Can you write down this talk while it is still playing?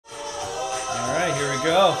we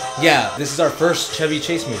go. Yeah, this is our first Chevy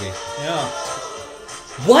Chase movie. Yeah.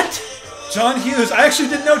 What? John Hughes. I actually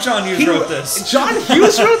didn't know John Hughes wrote this. John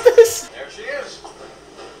Hughes wrote this? There she is.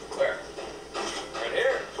 Where? Right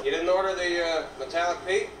here. You didn't order the Metallic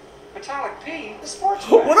Pea? Metallic Pea? The sports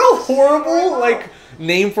wagon. What a horrible, like,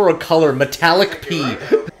 name for a color. Metallic Pea.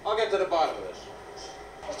 I'll get to the bottom of this.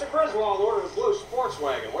 Mr. Griswold ordered a blue sports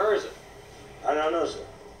wagon. Where is it? I don't know, sir.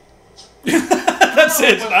 That's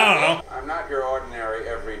it. I don't know. I'm not your ordinary,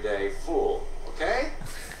 everyday fool, okay?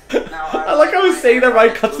 Now, I like how he's saying that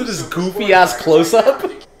right, cuts to this goofy-ass close-up.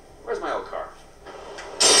 Where's my old car?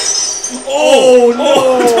 Oh,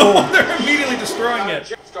 no! They're immediately destroying it.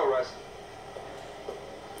 Let's go, Russ.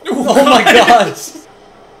 Oh my god!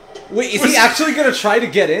 Wait, is he actually gonna try to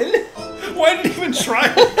get in? Why didn't he even try?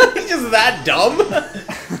 He's just that dumb?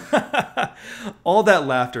 All that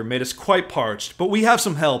laughter made us quite parched, but we have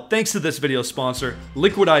some help thanks to this video sponsor,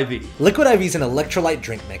 Liquid IV. Liquid IV is an electrolyte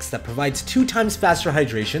drink mix that provides 2 times faster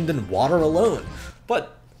hydration than water alone.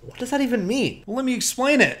 But what does that even mean? Well, let me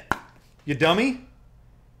explain it. You dummy?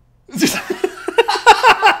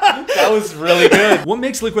 That was really good. What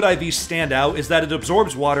makes Liquid IV stand out is that it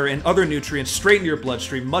absorbs water and other nutrients straight into your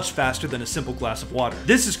bloodstream much faster than a simple glass of water.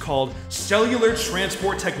 This is called cellular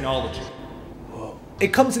transport technology.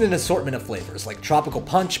 It comes in an assortment of flavors like tropical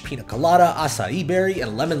punch, pina colada, acai berry,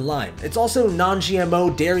 and lemon lime. It's also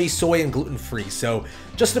non-GMO, dairy, soy, and gluten-free, so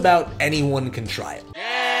just about anyone can try it.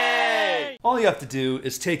 Yay! All you have to do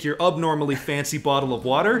is take your abnormally fancy bottle of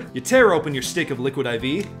water, you tear open your stick of Liquid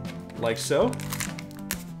IV, like so.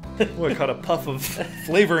 Oh, I caught a puff of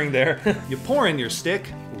flavoring there. You pour in your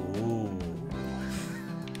stick. Ooh.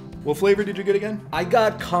 What flavor did you get again? I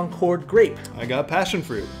got Concord grape. I got passion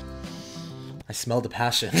fruit. I smell the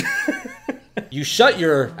passion. You shut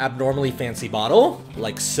your abnormally fancy bottle,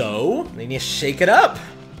 like so, and then you shake it up.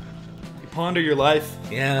 You ponder your life.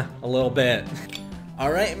 Yeah, a little bit.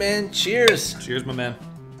 All right, man, cheers. Cheers, my man.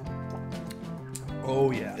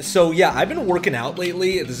 Oh yeah. So yeah, I've been working out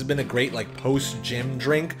lately. This has been a great like post-gym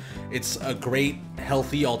drink. It's a great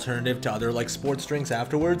healthy alternative to other like sports drinks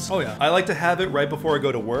afterwards. Oh yeah. I like to have it right before I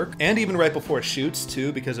go to work and even right before it shoots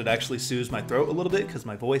too, because it actually soothes my throat a little bit because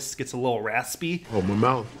my voice gets a little raspy. Oh, my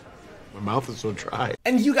mouth. My mouth is so dry.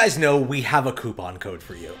 And you guys know we have a coupon code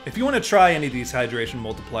for you. If you want to try any of these hydration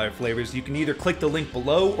multiplier flavors, you can either click the link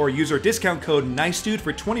below or use our discount code NICEDUDE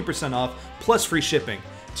for 20% off plus free shipping.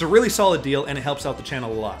 It's a really solid deal and it helps out the channel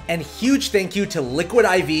a lot. And huge thank you to Liquid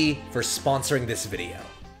IV for sponsoring this video.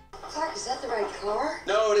 Clark, is that the right car?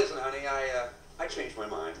 No, it isn't, honey. I changed my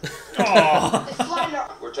mind.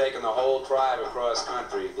 Aww. We're taking the whole tribe across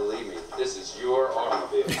country. Believe me, this is your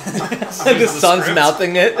automobile. The son's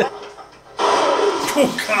mouthing it.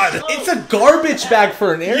 Oh god. It's a garbage bag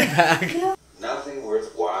for an airbag. Nothing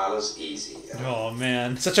worthwhile is easy. Oh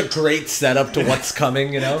man. Such a great setup to what's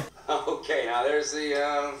coming, you know? Okay, now there's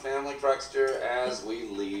the family truckster as we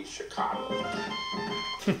leave Chicago.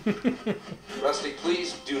 Rusty,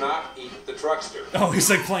 please do not eat the truckster. Oh, he's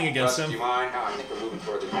like playing against Rusty, do him. you mind? No, I think we're moving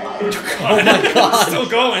toward the Oh my god. Still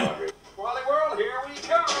going. Wally World, here we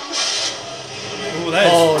come. Oh, that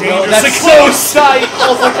is Oh no, dangerously that's close. so tight. I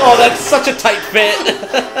was like, oh, that's such a tight fit.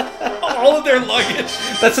 All of their luggage.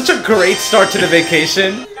 That's such a great start to the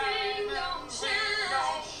vacation.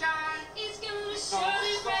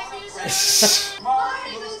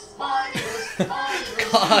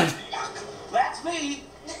 God. That's me.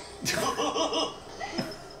 It's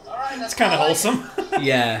kind of wholesome.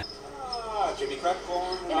 Yeah. Jimmy crack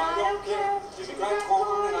corn and I don't care. Jimmy crack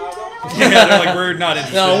corn and I don't care. Yeah, they're like, we're not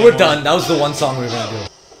interested No, anymore. we're done. That was the one song we were gonna do.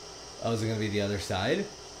 Oh, is it gonna be the other side?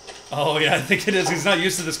 Oh yeah, I think it is. He's not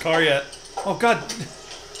used to this car yet. Oh god.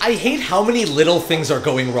 I hate how many little things are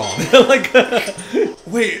going wrong. Like,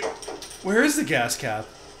 Wait, where is the gas cap?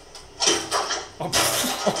 Oh,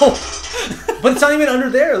 but it's not even under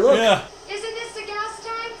there. Look. yeah. Isn't this the gas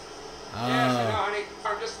tank? Yes, I know, honey.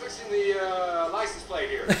 I'm just fixing the license plate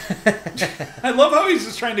here. I love how he's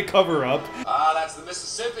just trying to cover up. Ah, that's the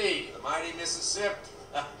Mississippi, the mighty Mississippi.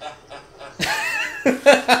 Want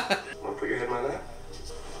to put your head in my lap?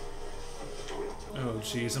 Oh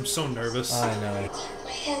jeez, I'm so nervous. I know. My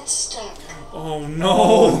head's stuck. Oh no.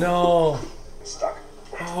 Oh no. It's stuck.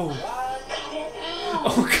 Oh. Oh,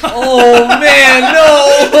 Oh god. Oh man, no!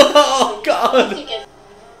 Oh god!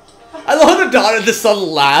 I love the daughter and the son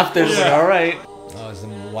laugh. They're just like, Yeah. all right. Oh, is the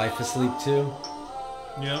wife asleep too?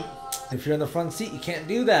 Yeah. If you're in the front seat, you can't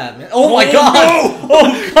do that, man. Oh my Oh, god! no! Oh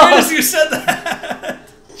Right god! as you said that.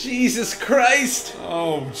 Jesus Christ!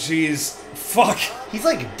 Oh jeez. Fuck. He's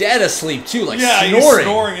like dead asleep too, like Yeah, snoring. he's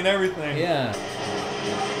snoring and everything. Yeah.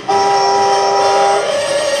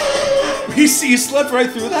 He's You slept right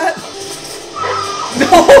through that?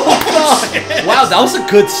 No! Wow, that was a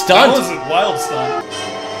good stunt. That was a wild stunt.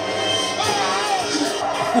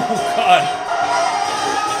 Oh, God.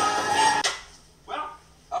 Well,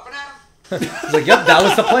 up and at 'em. He's like, yep, that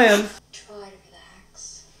was the plan. Try to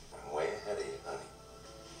relax. I'm way ahead of you,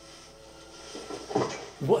 honey.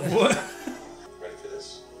 What? Ready for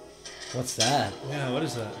this? What's that? Yeah, what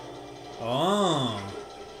is that? Oh.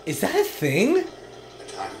 Is that a thing? The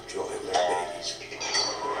time of joy of their babies.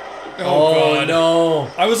 Oh, God. No.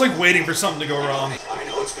 I was like waiting for something to go wrong. I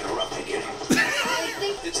know it's been a rough beginning.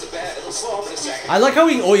 It's the bad. It'll slow up in a second. I like how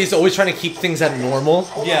he's always trying to keep things at normal.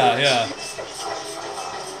 Yeah, yeah.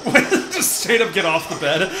 Just straight up get off the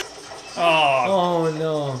bed. Oh. Oh,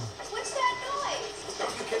 no. What's that noise?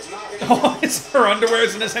 Don't you kids knock it? Oh, her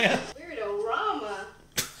underwear's in his hand. Weirdo Rama.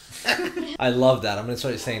 I love that. I'm gonna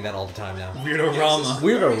start saying that all the time now. Weirdo Rama.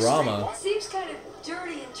 Weirdo Rama. Seems kind of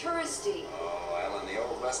dirty and touristy. Oh, Alan, the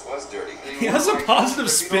old West was dirty. He has a positive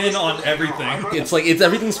spin on everything. It's like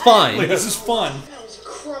everything's fine. Like, this is fun. That was a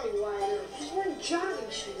crummy rider. He's wearing jogging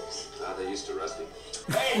shoes. They used to arrest him.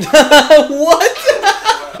 What?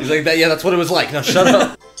 He's like that. Yeah, that's what it was like. Now shut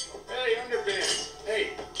up. Hey, underpants. Hey,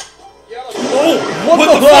 yellow. Oh, What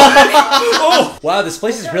the fuck? oh. Wow, this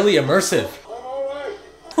place is really immersive. I'm all right.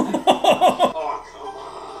 Oh, come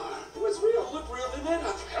on. It was real. Look real, didn't it?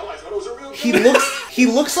 Hell, I thought it was a real guy. He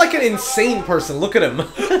looks like an insane person. Look at him.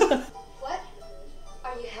 What?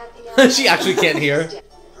 Are you happy now? She actually can't hear.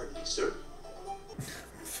 Pardon me, sir.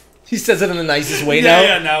 He says it in the nicest way Yeah, now.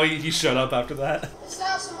 yeah, now he shut up after that. It's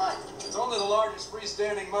not so much. It's only the largest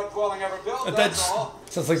freestanding mud dwelling ever built, That's- that's all.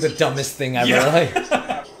 Sounds like the dumbest thing ever. Yeah. Like,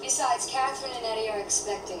 Besides, Catherine and Eddie are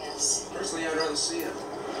expecting us. Personally, I'd rather see a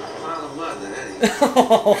pile of mud than Eddie.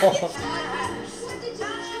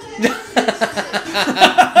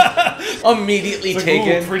 Immediately Like,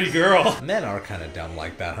 taken. ooh, pretty girl. Men are kind of dumb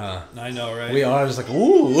like that, huh? I know, right? We are just like,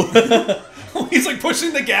 ooh. He's like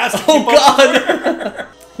pushing the gas. To Oh keep up. God.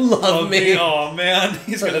 Love me. Oh man,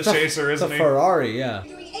 he's gonna It's a- chase her, it's isn't a he? Ferrari, yeah.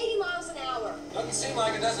 Doing 80 miles an hour. Doesn't seem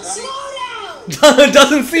like it, does it, honey? Slow down! It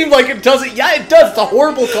doesn't seem like it does it. Yeah, it does. It's a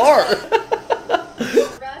horrible car.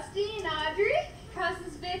 Rusty and Audrey,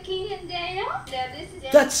 cousins Vicky and Dale. Now this is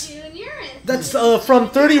That's- Junior and That's from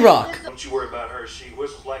 30 Rock. Don't you worry about her. She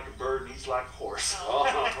whistles like a bird and eats like a horse.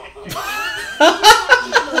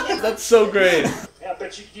 That's so great. Yeah, I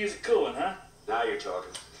bet you could use a cooling, huh? Now you're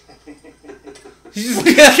talking. He's just,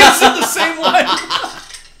 Guess it the same way.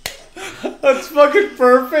 that's fucking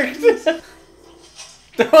perfect.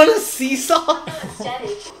 They're on a seesaw. It's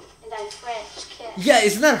Daddy, and I French kiss. Yeah,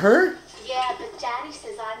 isn't that her? Yeah, but Daddy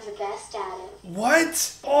says I'm the best at it.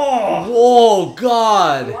 What? Oh. Whoa,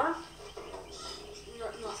 God. What?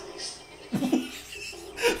 Nothing.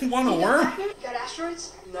 Want a worm? You got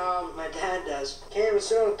asteroids? No, but my dad does. Can't even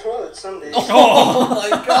sit on the toilet some days. Oh my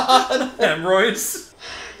God. Hemorrhoids.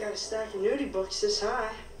 Got a stack of nudie books this high.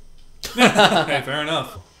 Hey, fair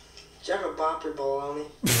enough. Jugga bopper baloney.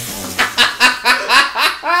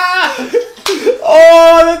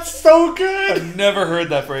 Oh, that's so good. I've never heard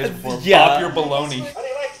that phrase before. Yeah. Pop your baloney. How do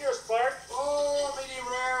you like yours, Clark? Oh, medium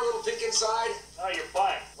rare, a little pink inside. Oh, you're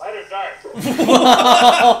fine. Light or dark?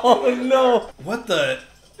 Oh no. What the?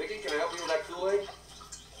 Vicky, can I help you with that Kool-Aid?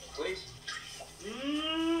 Please?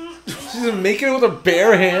 She's making it with her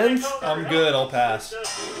bare hands. I'm good. I'll pass.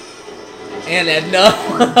 And Edna.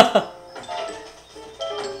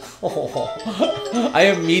 Oh, I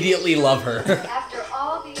immediately love her. After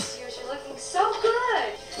all these years, you're looking so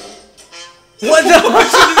good. What I the?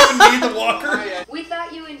 shouldn't even need the walker. We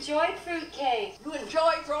thought you enjoyed fruitcake. You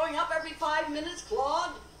enjoy throwing up every 5 minutes,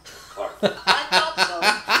 Claude? Clark. I thought so.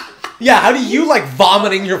 Yeah, how do you like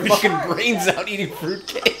vomiting your fucking brains out eating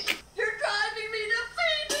fruitcake? You're driving me to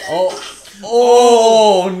faint.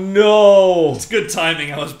 Oh no. It's good timing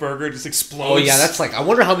how his burger just explodes. Oh yeah, that's like, I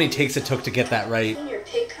wonder how many takes it took to get that right. In your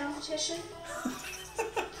pig competition? You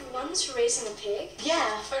won this for raising a pig?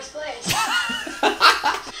 Yeah, first place.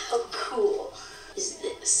 How cool is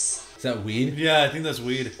this? Is that weed? Yeah, I think that's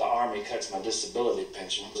weed. The Army cuts my disability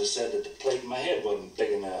pension. Just said that the plate in my head wasn't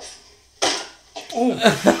big enough.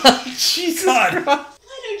 Jesus God. Why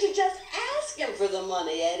don't you just ask him for the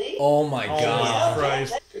money, Eddie? Oh my Oh God.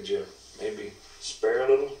 Christ. Could you maybe spare a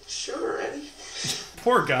little? Sure, Eddie.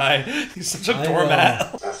 Poor guy. He's such a I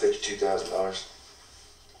doormat. I'll fix you $2,000.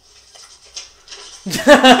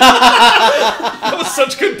 That was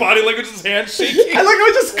such good body language. His hand shaking. I like how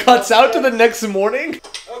it just cuts out to the next morning.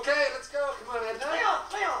 Okay, let's go. Come on, Edna.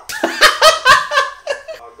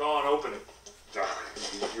 Go on, open it.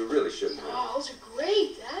 You really shouldn't have. Oh, those are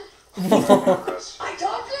great, Dad. Russ. I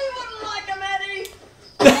told you you wouldn't like him, Eddie.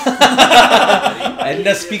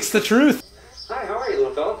 Edna speaks the truth. Hi, how are you,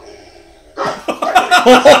 little fella?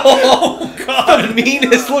 Oh, God. The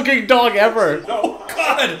meanest looking dog ever. Oh,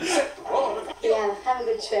 God. Yeah, have a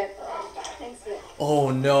good trip. Thanks for it. Oh,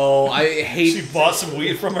 no. I hate... She bought some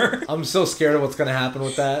weed from her. I'm so scared of what's gonna happen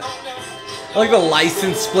with that. I like the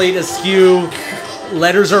license plate askew.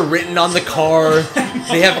 Letters are written on the car.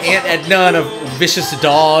 They have Aunt Edna and a vicious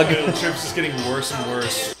dog. The trip's just getting worse and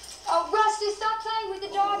worse. Oh, Rusty, stop playing with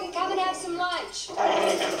the dog and come and have some lunch.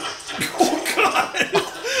 Oh, God.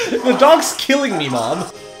 The dog's killing me, Mom.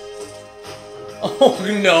 Oh,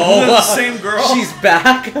 no. The same girl. She's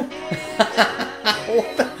back?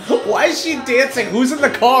 Why is she dancing? Who's in the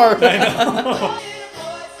car? I know.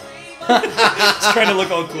 It's trying to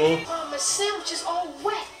look all cool. Oh, my sandwich is all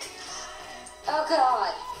wet. Oh,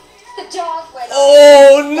 God. The dog went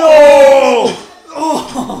Oh, no!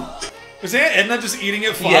 Oh! Was Aunt Edna just eating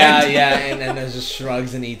it fine? Yeah, and Edna just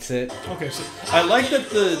shrugs and eats it. Okay, so I like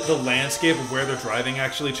that the landscape of where they're driving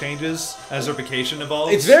actually changes as their vacation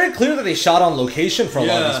evolves. It's very clear that they shot on location for a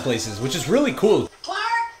lot of Yeah. these places, which is really cool. Clark,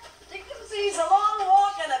 Dinkumsy's a long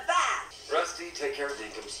walk and a bath. Rusty, take care of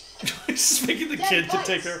Dinkums. He's just making the kid to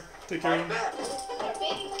take care of him.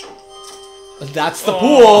 That's the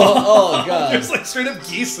pool. Oh, God. There's like straight up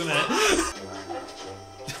geese in it.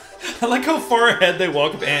 I like how far ahead they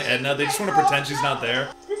walk with Aunt Edna. They just want to pretend she's not there.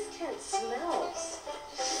 This tent smells.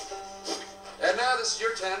 Edna, this is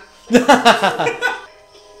your tent.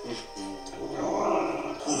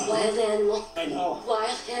 Wild animal. I know.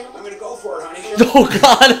 Wild animal. I'm gonna go for it, honey. Oh,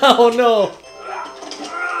 God. Oh, no.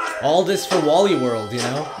 All this for Wally World, you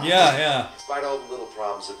know? Yeah, yeah. Despite all the little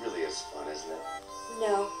problems, it really is fun, isn't it?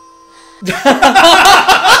 No.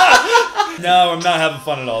 No, I'm not having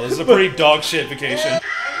fun at all. This is a pretty dog shit vacation.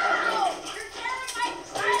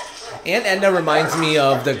 Aunt Edna reminds me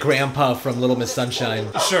of the grandpa from Little Miss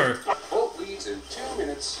Sunshine. Sure. Boat leads in 2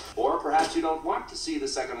 minutes. Or perhaps you don't want to see the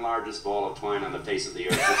second largest ball of twine on the face of the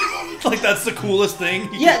earth. Which is only Like, that's the coolest thing.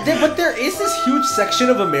 Yeah, but there is this huge section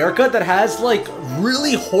of America that has, like,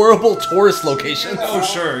 really horrible tourist locations. Oh,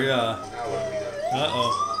 sure, yeah. Now what have we done?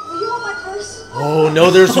 Uh-oh. Will you hold my purse? Oh, no,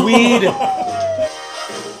 there's weed.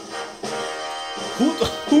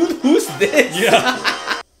 Who's this? Yeah.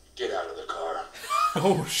 Get out of the car.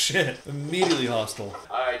 Oh, shit. Immediately hostile.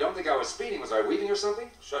 I don't think I was speeding. Was I weaving or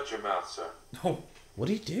something? Shut your mouth, sir. Oh. What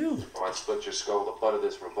do you do? Or I'd split your skull with the butt of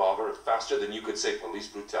this revolver faster than you could say police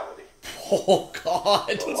brutality. Oh, God.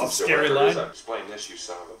 That's a Officer, scary whatever it is, line. Explain this, you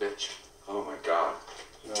son of a bitch. Oh my God.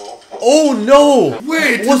 No. Oh, no.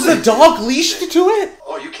 Wait, Was the dog leashed to it?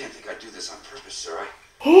 Oh, you can't think I do this on purpose, sir.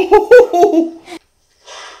 Oh.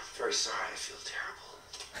 Very sorry. I feel terrible.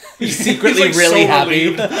 He's secretly He's, like, really so happy.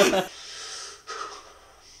 relieved.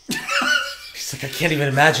 He's like, I can't even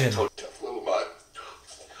imagine. Oh, tough little butt.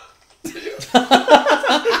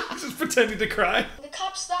 He's just pretending to cry. The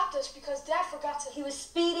cops stopped us because Dad forgot to. He was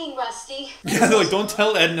speeding, Rusty. Yeah, they're like, don't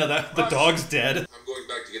tell Edna that the dog's dead. I'm going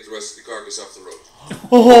back to get the rest of the carcass off the road.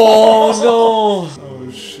 Oh, no.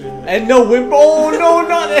 Oh, shit. Edna Wimp. Oh, no,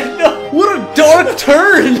 not Edna. What a dark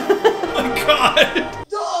turn. Oh, my God.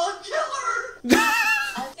 Dog killer.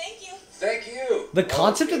 Thank you. Thank you. The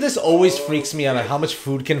concept of this always freaks me out on how much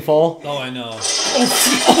food can fall. Oh, I know.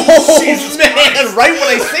 Oh, Jesus man, Christ. right when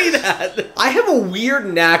I say that. I have a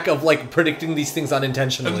weird knack of, like, predicting these things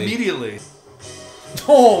unintentionally. Immediately.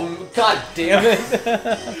 Oh, God damn it.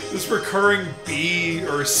 This recurring B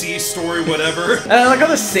or C story, whatever. And I like how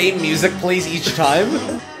the same music plays each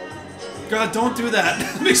time. God, don't do that.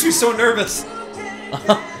 It makes me so nervous.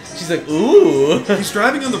 She's like, ooh. He's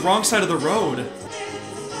driving on the wrong side of the road.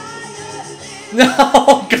 No,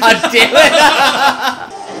 God damn it.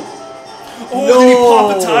 Oh, No. did he pop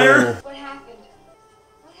the tire? What happened?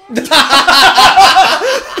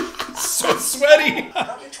 So sweaty.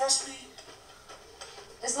 Don't you trust me?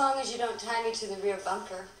 As long as you don't tie me to the rear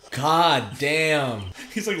bumper. God damn.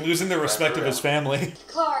 He's like losing the respect of his family.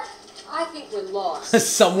 Clark, I think we're lost.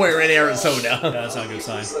 Somewhere in Arizona. Yeah, that's not a good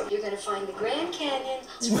sign. You're gonna find the Grand Canyon.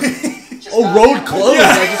 Oh, road closed.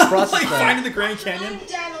 I just like processed finding that. the Grand Canyon.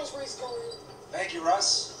 Dad knows where he's going. Thank you,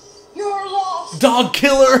 Russ. You're lost. Dog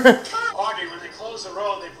killer. Augie, when they close the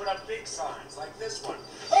road, they put up big signs like this one.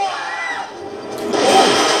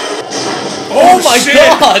 Oh, my shit.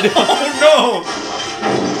 God. Oh no!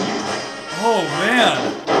 Oh man!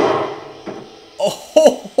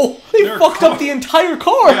 Oh, they Their fucked car- up the entire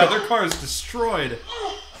car. Yeah, their car is destroyed.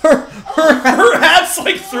 Her Her hat's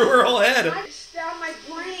like through her whole head. I just got my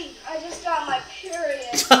brain. I just got my period.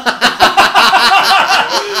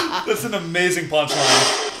 That's an amazing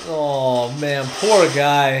punchline. Oh man, poor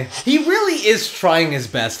guy. He really is trying his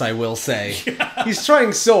best, I will say. Yeah. He's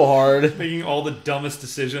trying so hard. Making all the dumbest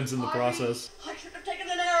decisions in the process. I should have taken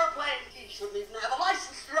an airplane. He shouldn't even have a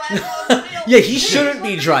license to drive automobile. Yeah, he shouldn't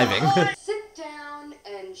be driving. Sit down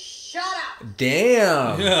and shut up.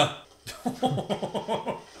 Damn. Yeah. Move out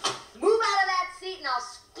of that seat and I'll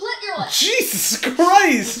split your lip. Jesus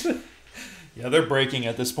Christ. Yeah, they're breaking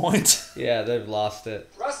at this point. Yeah, they've lost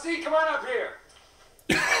it. Rusty, come on up here.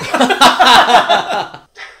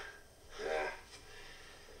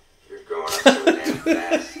 You're going up so damn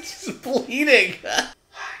fast. He's bleeding. I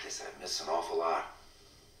guess I missed an awful lot.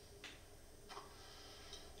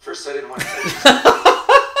 First, I didn't want to say this.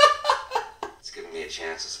 It's given me a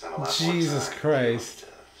chance to spend a lot more time. Jesus Christ.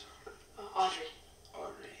 Audrey.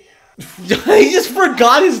 Audrey. He just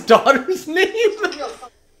forgot his daughter's name.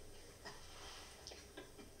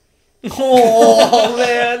 Oh,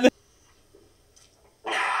 man.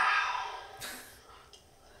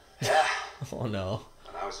 Yeah. Oh, no.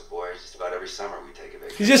 When I was a boy, just about every summer we'd take a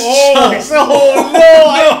vacation. He just Oh, chokes. Oh,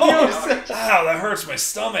 no. Ow, that hurts my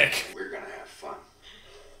stomach. We're gonna have fun.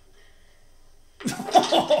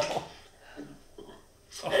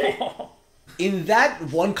 In that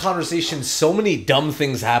one conversation, so many dumb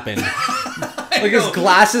things happened. Like his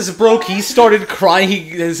glasses broke, he started crying,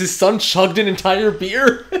 his son chugged an entire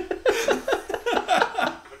beer.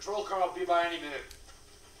 Patrol car will be by any minute.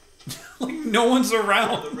 Like, no one's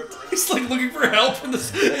around. He's like looking for help in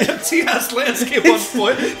this empty-ass landscape on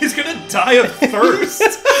foot. He's gonna die of thirst.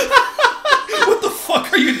 What the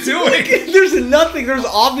fuck are you doing? There's nothing, there's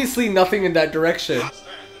obviously nothing in that direction.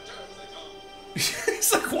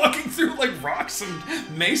 He's like walking through like rocks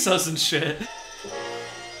and mesas and shit.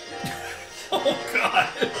 Oh god.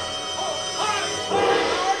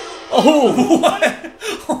 Oh, what?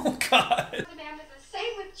 Oh god. The man was the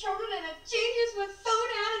same with children and a genius with food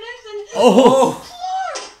additives and... Oh.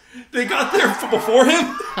 They got there before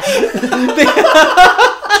him?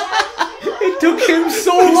 it took him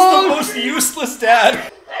so He's long. the most useless dad.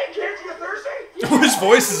 Hey kids, you thirsty? His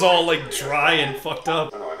voice is all like dry and fucked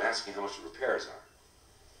up. No, I'm asking how much the repairs are.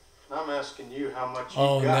 I'm asking you how much you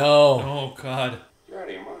Oh, got. no. Oh god. You're out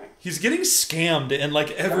of your mind. He's getting scammed in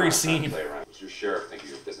like every scene. Play around. What's your sheriff think of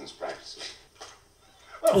your business practices?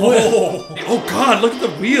 Oh god, look at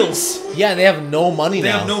the wheels. Yeah, they have no money They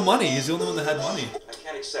now. have no money. He's the only one that had money. I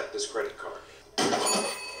can't accept this credit card.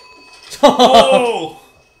 Oh!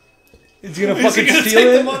 Is he gonna Is he fucking gonna steal take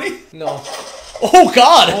it? the money? No. Oh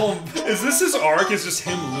god! Oh, is this his arc? Is just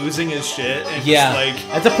him losing his shit and Yeah, just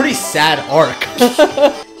like... that's a pretty sad arc.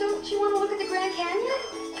 Don't you want to look at the Grand Canyon?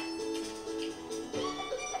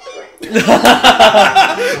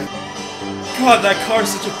 God, that car's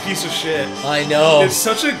such a piece of shit. I know. It's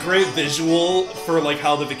such a great visual for like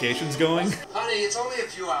how the vacation's going. Honey, it's only a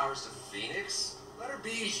few hours to Phoenix. Let her be,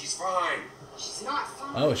 she's fine. She's not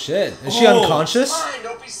fine. Oh shit. Is she Oh. unconscious? Fine,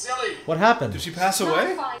 don't be silly. What happened? Did she pass She's not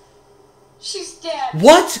away? fine. She's dead.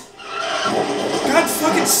 What? God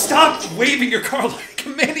fucking stop waving your car like a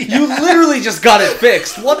maniac. You literally just got it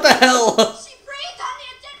fixed. What the hell? She breathed on me,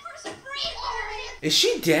 a dead person breathed. Is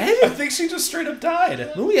she I dead? think she just straight up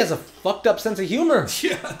died. Movie has a fucked up sense of humor.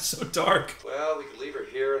 Yeah, it's so dark. Well, we could leave her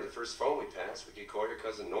here in the first phone we pass. We could call your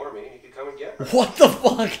cousin Normie and he could come and get her. What the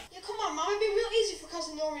fuck? Yeah, come on, Mom. It'd be real easy for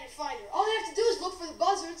Cousin Normie to find her. All they have to do is look for the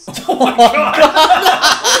buzzards. Oh my god.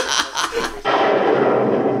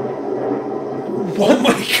 Oh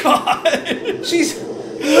my god. She's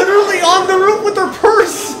literally on the roof with her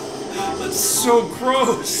purse. That's so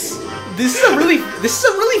gross. This is a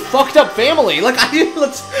really fucked up family. Like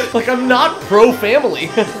I'm not pro family.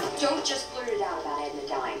 Don't just blurt it out about Edna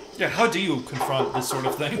dying. Yeah, how do you confront this sort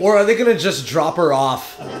of thing? Or are they gonna just drop her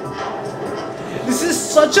off? This is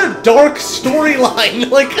such a dark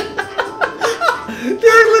storyline. Like they're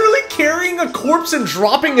literally carrying a corpse and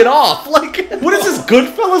dropping it off. Like what is this,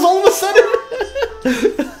 Goodfellas all of a sudden?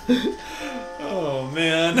 Oh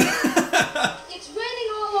man. It's raining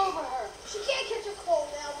all over her. She can't catch a cold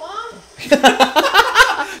now, Mom.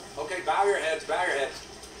 Okay, bow your heads, bow your heads.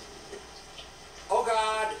 Oh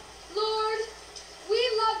God. Lord, we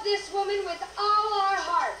love this woman with all our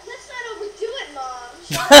heart. Let's not overdo it, Mom.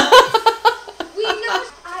 We know.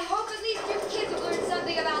 I hope at least your kids have learned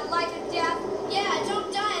something about life and death. Yeah,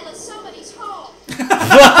 don't die unless somebody's home.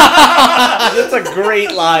 That's a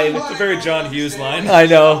great line. It's a very John Hughes line. I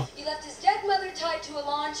know. He left his dead mother tied to a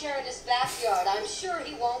lawn chair in his backyard. I'm sure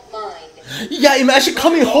he won't mind. Yeah, imagine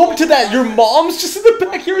coming home to that. Your mom's just in the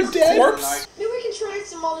backyard dead. Corpse? Maybe we can try it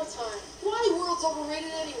some other time. Wally World's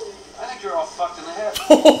overrated anyway. I think you're all fucked in the head.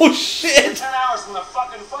 Oh shit. 10 hours from the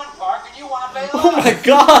fucking fun park and you want to bail Oh out. my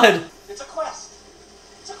god. It's a quest.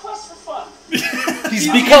 It's a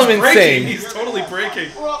He's become insane. He's totally breaking.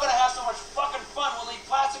 We're all gonna have so much fucking fun. We'll need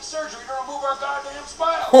plastic surgery to remove our goddamn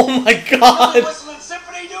smiles. Oh my god. Really whistling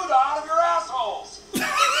symphony doodah out of your assholes. You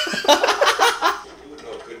wouldn't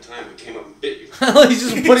know a good time we came up and bit you. He's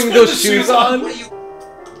just putting those shoes on. What are you?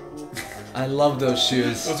 I love those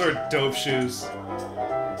shoes. Those are dope shoes.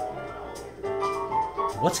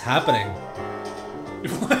 What's happening?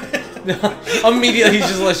 Immediately he's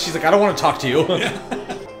just like, she's like, I don't want to talk to you. Yeah.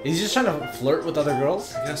 He's just trying to flirt with other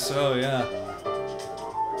girls? I guess so, yeah.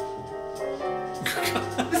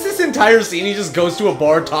 This entire scene, he just goes to a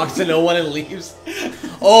bar, talks to no one, and leaves.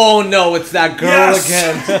 Oh no, it's that girl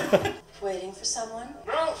again. Waiting for someone?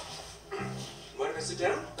 No. Mind if I sit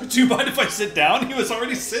down? Do you mind if I sit down? He was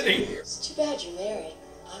already sitting. It's too bad you're married.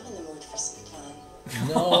 I'm in the mood for some fun.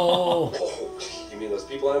 No. Oh, you mean those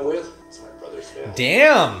people I'm with? It's my brother's family.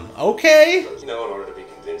 Damn, okay. You know, in order to be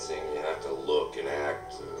convincing, you have to look and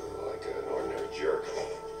act like an ordinary jerk.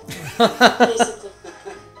 Basically.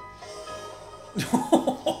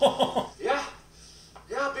 Yeah,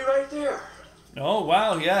 I'll be right there. Oh,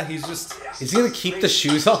 wow, yeah, he's just... Is he gonna keep the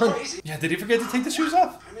shoes on? Yeah, did he forget to take the shoes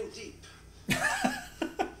off? I'm in deep.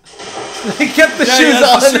 He kept the Yeah, shoes he has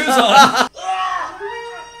on. the shoes on.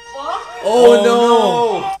 Oh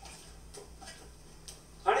no.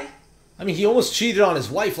 Honey? I mean, he almost cheated on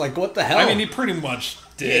his wife. Like, what the hell? I mean, he pretty much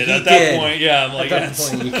did Yeah, he at that did. point. Yeah, I'm like, At that yes.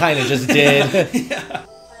 point, you kind of just did. Yeah.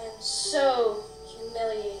 I am so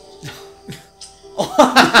humiliated.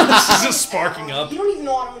 She's just sparking up. You don't even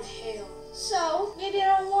know how to inhale. So, maybe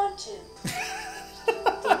I don't want to.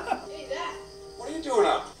 Hey, that. What are you doing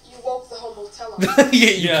up? You woke the whole motel up. You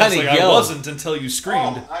Yeah, kind it's of like, I yelled. wasn't until you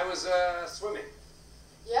screamed. Oh, I was swimming.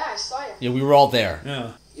 Yeah, I saw you. Yeah, we were all there.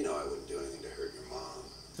 Yeah. You know I wouldn't do anything to hurt your mom.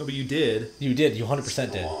 No, but you did. You did. You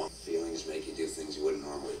 100% did. Feelings make you do things you wouldn't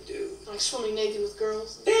normally do. Like swimming naked with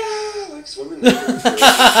girls? Yeah, like swimming. You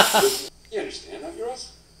understand, don't you,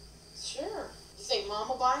 Russ? Sure. You think Mom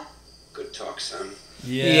will buy it? Good talk, son.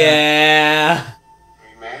 Yeah. Yeah.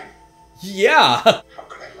 Are you mad? Yeah. How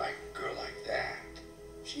could I like a girl like that?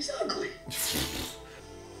 She's ugly.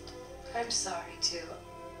 I'm sorry, too.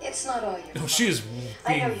 It's not all your No, fault. she is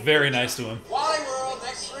I know being you very did. nice to him. Wally World,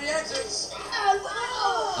 next 3 exits.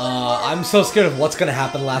 I'm so scared of what's gonna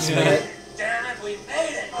happen last minute. Damn it, we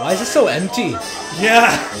made it. Why is it so empty?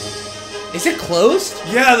 Yeah. Is it closed?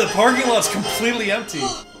 Yeah, the parking lot's completely empty.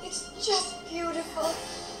 It's just beautiful.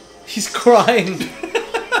 He's crying.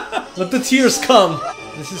 Let the tears come.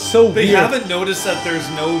 This is so They weird. haven't noticed that there's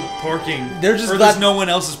no parking. They're just or glad- there's no one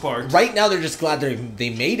else is parked. Right now, they're just glad they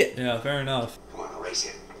made it. Yeah, fair enough. Come on, I'll race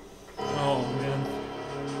it. Oh, man.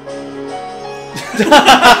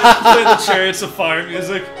 Play the Chariots of Fire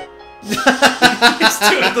music. He's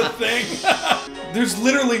doing the thing. There's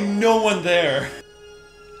literally no one there.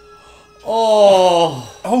 Oh.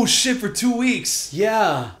 Oh shit, for 2 weeks.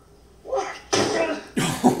 Yeah.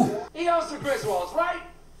 He owns the Griswolds, right?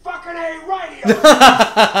 Fucking A, right?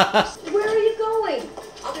 Where are you going?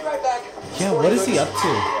 I'll be right back. Yeah, what is he up to?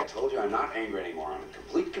 I told you I'm not angry anymore. I'm in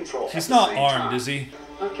complete control. He's not armed, is he?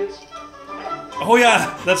 Huh, kids? Oh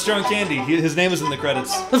yeah, that's John Candy. His name is in the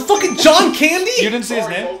credits. That's fucking John Candy? You didn't see his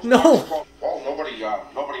name? No. Well, nobody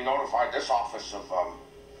notified this office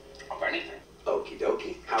of anything. Okie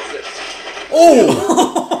dokie. How's this?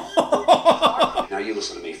 Oh. Now you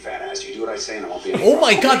listen to me, fat ass. You do what I say and I won't be any Oh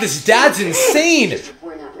my god, this dad's insane.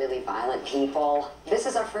 We're not really violent people. This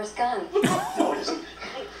is our first gun. No, it isn't.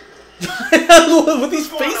 With these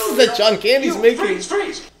faces that John Candy's making.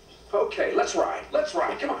 Freeze! Okay, let's ride. Let's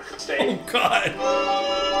ride. Come on, stay. Oh god.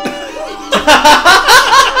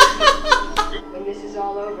 When this is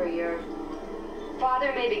all over, your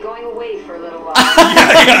father may be going away for a little while.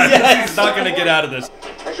 Yeah, he's not gonna get out of this.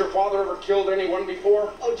 Has your father ever killed anyone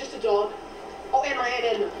before? Oh, just a dog. Oh, and my Aunt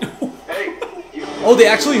Edna. Hey, you. Oh, they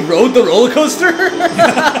actually rode the roller coaster?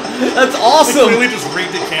 That's They awesome. clearly just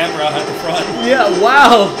rigged a camera at the front. Yeah,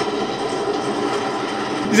 wow.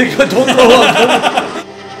 He's like, don't throw up.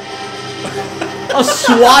 A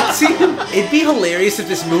SWAT team? It'd be hilarious if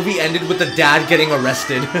this movie ended with the dad getting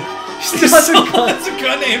arrested. He still has a gun. That's a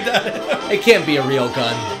gun aimed at him. It can't be a real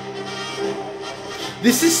gun.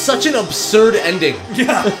 This is such an absurd ending.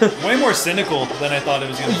 Yeah, way more cynical than I thought it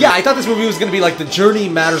was gonna be. Yeah, I thought this movie was gonna be like the journey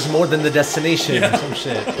matters more than the destination or some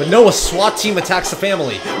shit. But no, a SWAT team attacks the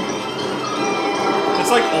family. It's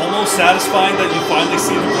like almost satisfying that you finally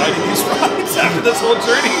see them riding these rides after this whole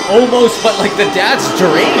journey. Almost, but like the dad's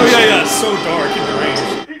deranged. Oh yeah, it's so dark and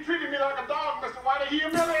deranged. He treated me like a dog, Mr. Wiley. He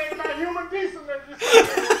humiliated my human decency.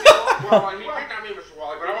 Well, he did not mean, Mr.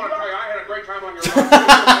 Wiley, but I want to tell you, I had a great time on your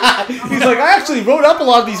ride. He's like, I actually rode up a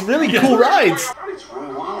lot of these really cool rides.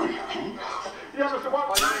 Wally, huh? Yeah, Mr.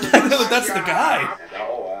 that that's the guy.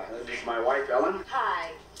 Oh, this is my wife, Ellen.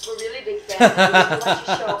 Hi. We're really big fans. Watch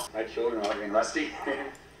your show. My children, Audrey and Rusty.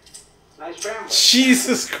 Nice family.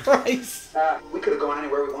 Jesus Christ. We could have gone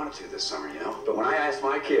anywhere we wanted to this summer, you know. But when I asked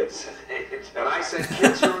my kids, and I said,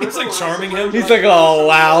 kids, remember? It's like charming him. He's like, oh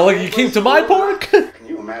wow, look, you came to my park? Can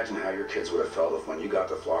you imagine how your kids would have felt if when you got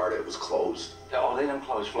to Florida it was closed? Oh, they don't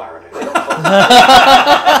close Florida. They don't close.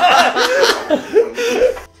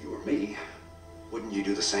 If you were me, wouldn't you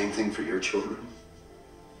do the same thing for your children?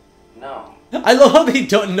 No. I love how they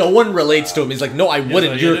don't. No one relates to him. He's like, no, I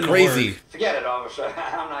wouldn't. like, You're crazy. Forget it, officer.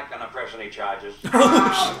 I'm not gonna press any charges.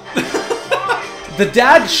 The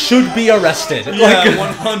dad should be arrested. Yeah,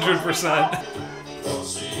 100%.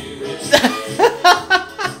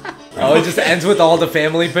 Oh, it just ends with all the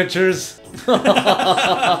family pictures.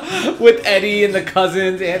 With Eddie and the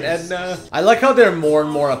cousins and Edna. I like how they're more and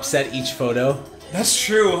more upset each photo. That's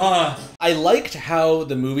true, huh? I liked how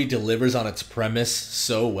the movie delivers on its premise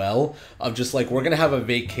so well, of just like, we're gonna have a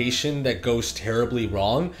vacation that goes terribly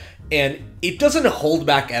wrong, and it doesn't hold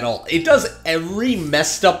back at all. It does every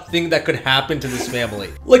messed up thing that could happen to this family.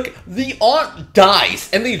 Like, the aunt dies,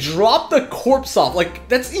 and they drop the corpse off. Like,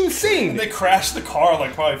 that's insane. They crash the car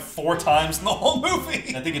like probably 4 times in the whole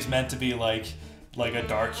movie. I think it's meant to be like a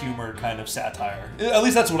dark humor kind of satire. At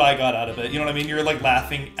least that's what I got out of it. You know what I mean? You're like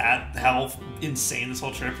laughing at how insane this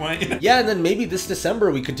whole trip went. Yeah, and then maybe this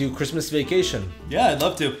December we could do Christmas Vacation. Yeah, I'd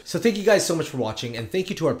love to. So thank you guys so much for watching, and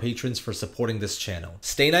thank you to our patrons for supporting this channel.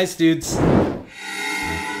 Stay nice, dudes.